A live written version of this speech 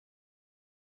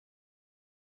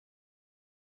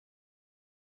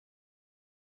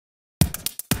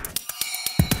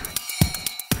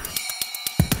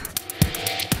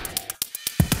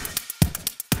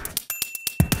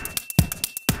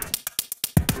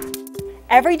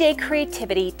everyday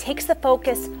creativity takes the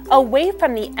focus away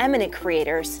from the eminent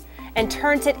creators and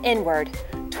turns it inward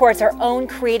towards our own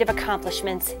creative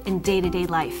accomplishments in day-to-day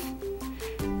life.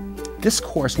 This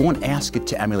course won't ask you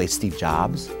to emulate Steve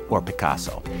Jobs or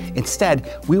Picasso.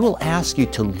 Instead, we will ask you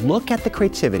to look at the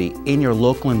creativity in your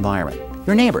local environment,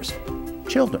 your neighbors,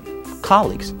 children,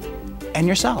 colleagues, and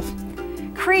yourself.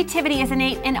 Creativity is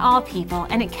innate in all people,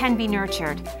 and it can be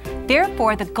nurtured.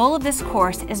 Therefore, the goal of this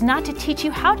course is not to teach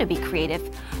you how to be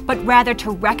creative, but rather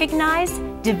to recognize,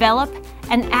 develop,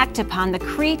 and act upon the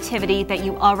creativity that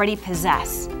you already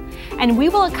possess. And we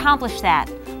will accomplish that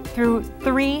through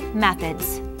 3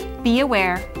 methods: be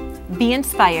aware, be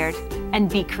inspired, and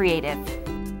be creative.